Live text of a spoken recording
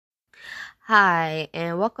Hi,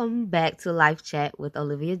 and welcome back to Life Chat with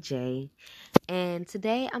Olivia J. And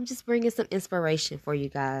today I'm just bringing some inspiration for you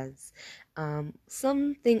guys.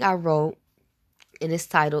 Something I wrote, and it's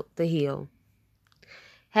titled The Hill.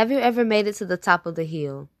 Have you ever made it to the top of the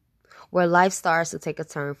hill where life starts to take a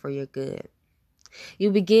turn for your good? You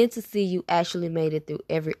begin to see you actually made it through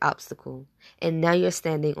every obstacle, and now you're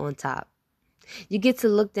standing on top. You get to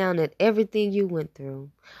look down at everything you went through,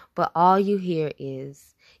 but all you hear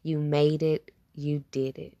is, you made it, you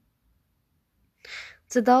did it.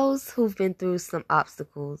 To those who've been through some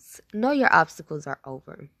obstacles, know your obstacles are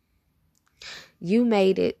over. You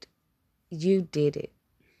made it. You did it.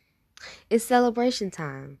 It's celebration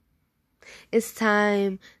time. It's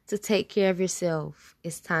time to take care of yourself.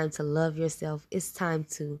 It's time to love yourself. It's time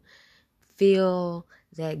to feel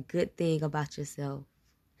that good thing about yourself.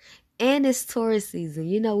 And it's Taurus season.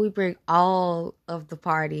 You know, we bring all of the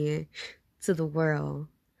partying to the world.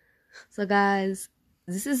 So, guys,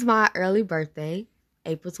 this is my early birthday,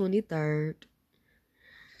 April 23rd.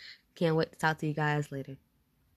 Can't wait to talk to you guys later.